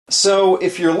So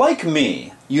if you're like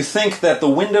me, you think that the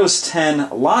Windows 10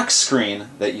 lock screen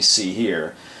that you see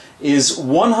here is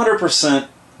 100%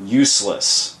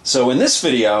 useless. So in this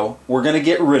video, we're going to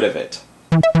get rid of it.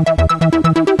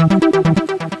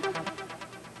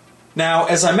 Now,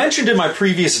 as I mentioned in my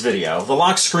previous video, the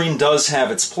lock screen does have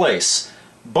its place,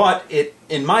 but it,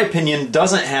 in my opinion,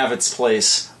 doesn't have its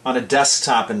place on a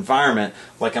desktop environment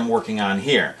like I'm working on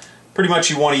here. Pretty much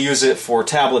you want to use it for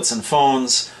tablets and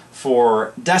phones,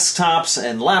 for desktops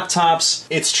and laptops.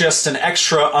 It's just an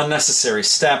extra unnecessary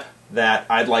step that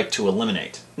I'd like to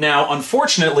eliminate. Now,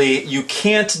 unfortunately, you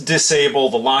can't disable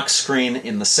the lock screen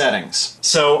in the settings.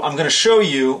 So I'm going to show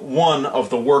you one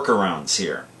of the workarounds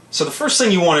here. So the first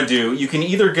thing you want to do, you can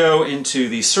either go into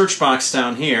the search box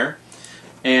down here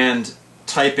and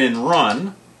type in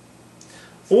run,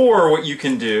 or what you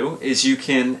can do is you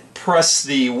can press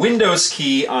the Windows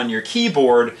key on your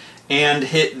keyboard and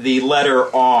hit the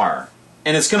letter R.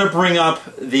 And it's going to bring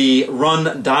up the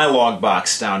run dialog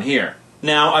box down here.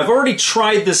 Now, I've already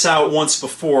tried this out once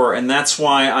before, and that's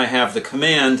why I have the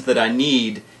command that I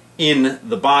need in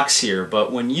the box here.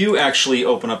 But when you actually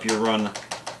open up your run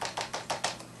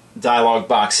dialog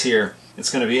box here, it's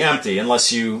going to be empty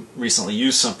unless you recently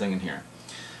used something in here.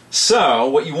 So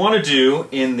what you want to do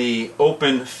in the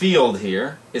open field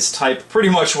here is type pretty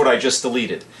much what I just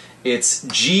deleted. It's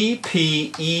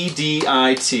gpedit.msc,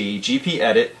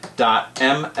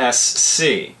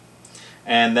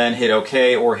 and then hit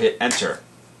OK or hit Enter.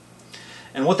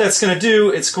 And what that's going to do,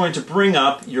 it's going to bring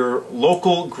up your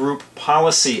local group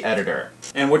policy editor.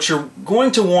 And what you're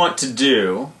going to want to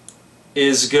do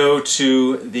is go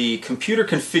to the computer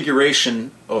configuration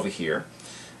over here,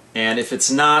 and if it's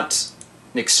not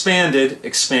expanded,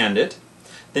 expand it.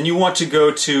 Then you want to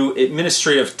go to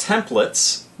administrative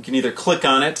templates. You can either click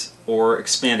on it or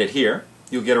expand it here.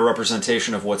 You'll get a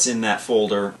representation of what's in that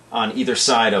folder on either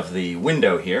side of the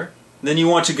window here. Then you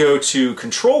want to go to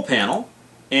Control Panel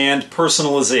and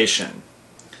Personalization.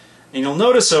 And you'll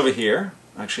notice over here,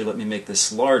 actually let me make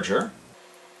this larger.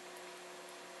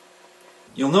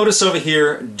 You'll notice over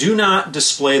here, do not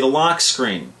display the lock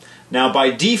screen. Now by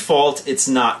default, it's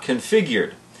not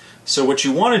configured. So what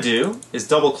you want to do is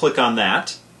double click on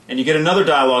that, and you get another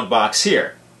dialog box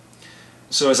here.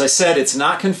 So as I said, it's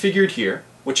not configured here.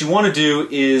 What you want to do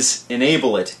is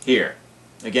enable it here.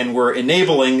 Again, we're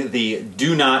enabling the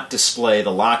do not display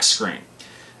the lock screen.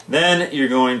 Then you're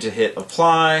going to hit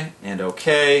apply and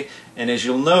OK, and as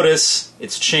you'll notice,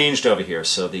 it's changed over here.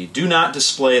 So the do not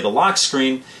display the lock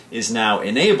screen is now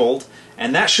enabled,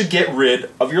 and that should get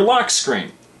rid of your lock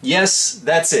screen. Yes,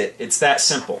 that's it. It's that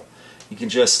simple. You can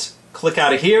just click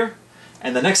out of here,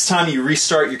 and the next time you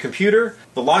restart your computer,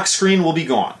 the lock screen will be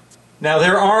gone. Now,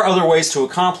 there are other ways to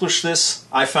accomplish this.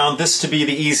 I found this to be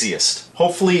the easiest.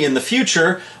 Hopefully in the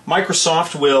future,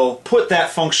 Microsoft will put that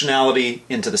functionality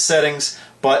into the settings,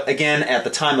 but again, at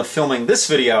the time of filming this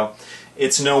video,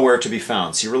 it's nowhere to be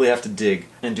found. So you really have to dig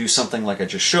and do something like I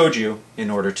just showed you in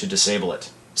order to disable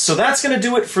it. So that's going to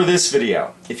do it for this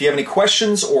video. If you have any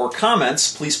questions or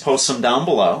comments, please post them down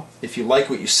below. If you like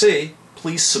what you see,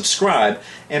 please subscribe.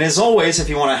 And as always, if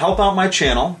you want to help out my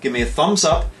channel, give me a thumbs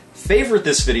up, favorite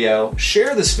this video,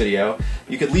 share this video.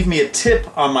 You could leave me a tip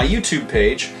on my YouTube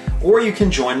page, or you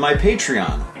can join my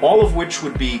Patreon, all of which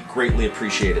would be greatly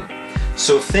appreciated.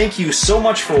 So thank you so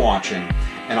much for watching,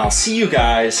 and I'll see you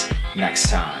guys next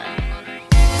time.